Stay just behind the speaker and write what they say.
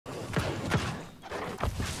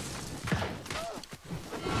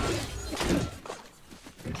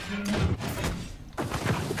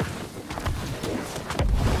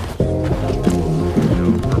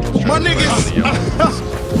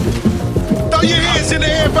hands in the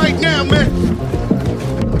air right now, man.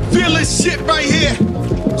 Feel this shit right here.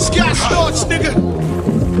 Scott Storch, nigga.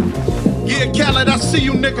 Yeah, Khaled, I see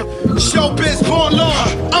you, nigga. Showbiz, born law.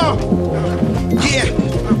 Yeah.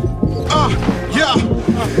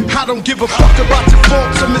 I don't give a fuck about your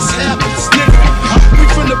faults or mishaps, nigga. We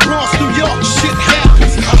from the Bronx, New York, shit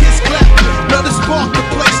happens. Kids clap, let us spark the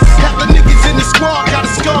place. Half the niggas in the squad got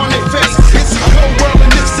a scar on their face. It's a cold world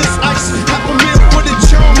and this is ice. Half a meal with a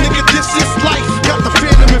charm, nigga, this is life. Got the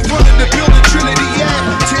phantom in front of the building, Trinity, yeah.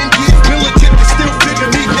 10 years militant, they still figure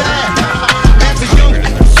me down. As a young,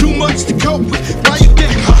 too much to cope with. Why you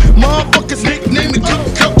think motherfuckers nickname it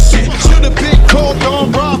cook shit? Should've been called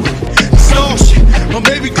on robbery, stall shit, or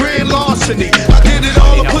maybe grand larceny. I did it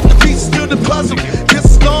all, I put the pieces to the puzzle.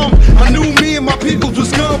 This long, I knew me and my peoples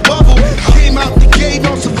was gonna bubble. Came out the gate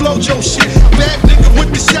on some flojo shit. Bad nigga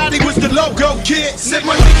with the shotty was the logo kid. Said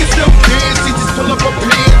my niggas don't dance, he just pull up a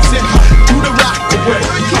pants and do the rock away.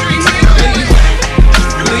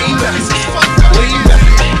 Lean back, lean back,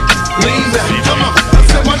 lean back, come on. I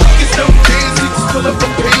said my niggas don't dance, he just pull up a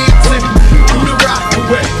pants and do the rock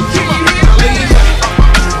away.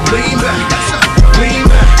 Lean back, lean back, lean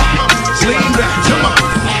back, lean back, come on.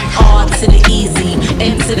 R to the easy,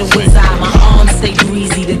 M to the whiz. My arms stay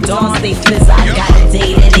breezy, the dawn stay fizz. I got a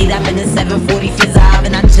date at 8, I'm in the 740 fizz.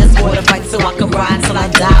 And I just bought a bike so I can ride till I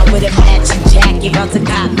die with a matching jacket. About to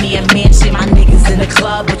cop me a mansion. My niggas in the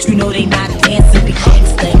club, but you know they not dancing. The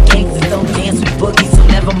gangsta and gangsters don't dance with boogies, so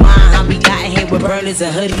never mind how we got here with burners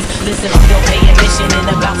and hoodies. Listen, we don't pay admission and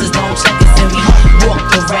the bouncers don't check us. And we walk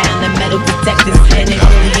around the metal detectors, and it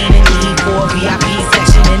really ain't a need for a VIP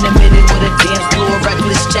section in the middle with a dance floor.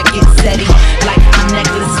 Reckless check it, steady like I'm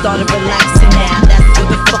necklace. Started relaxing now. That's what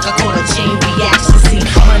the fuck I call a chain reaction. See,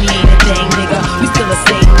 money ain't a thing, nigga. We still the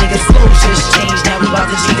same nigga. Slow just changed. Now we about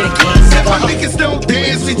to cheat again. Said my niggas don't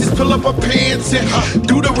dance, we just pull up our pants and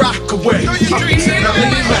do the rock away. Now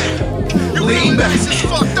lean back, lean back,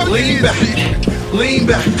 lean back, lean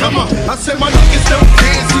back. Come on. I said my niggas don't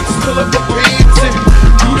dance, we just pull up our pants and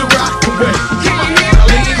do the rock away. Now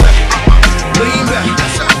lean back, lean back,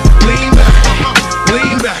 lean back,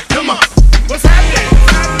 lean back. Come on. What's happening?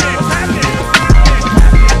 What's happening?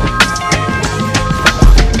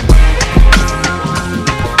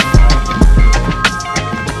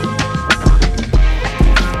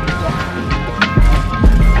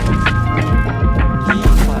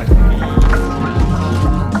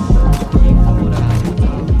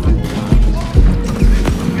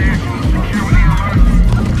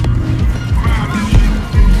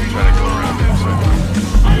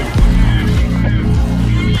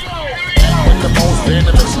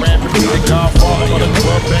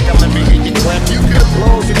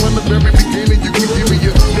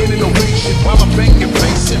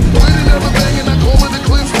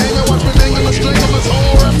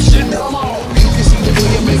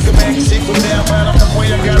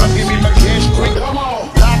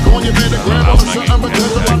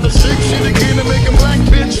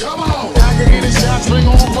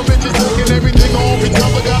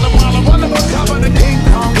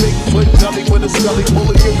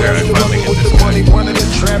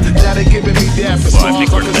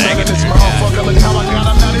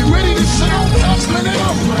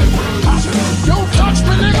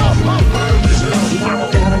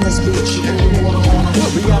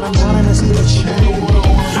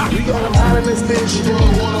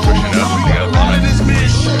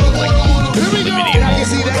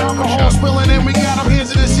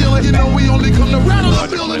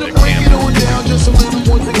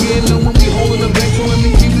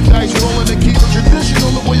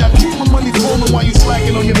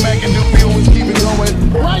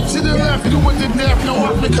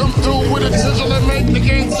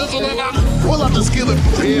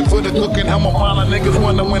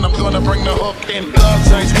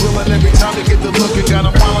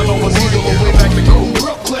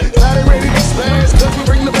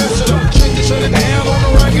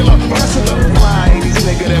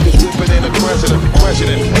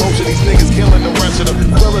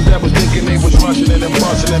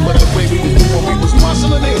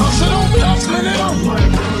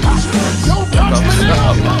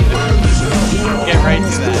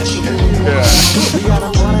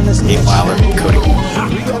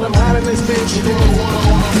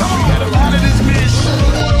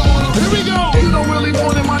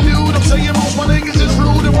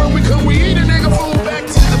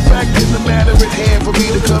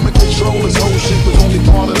 come and control this whole shit was only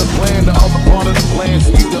part of the plan. The other part of the plan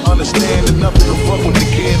for you to understand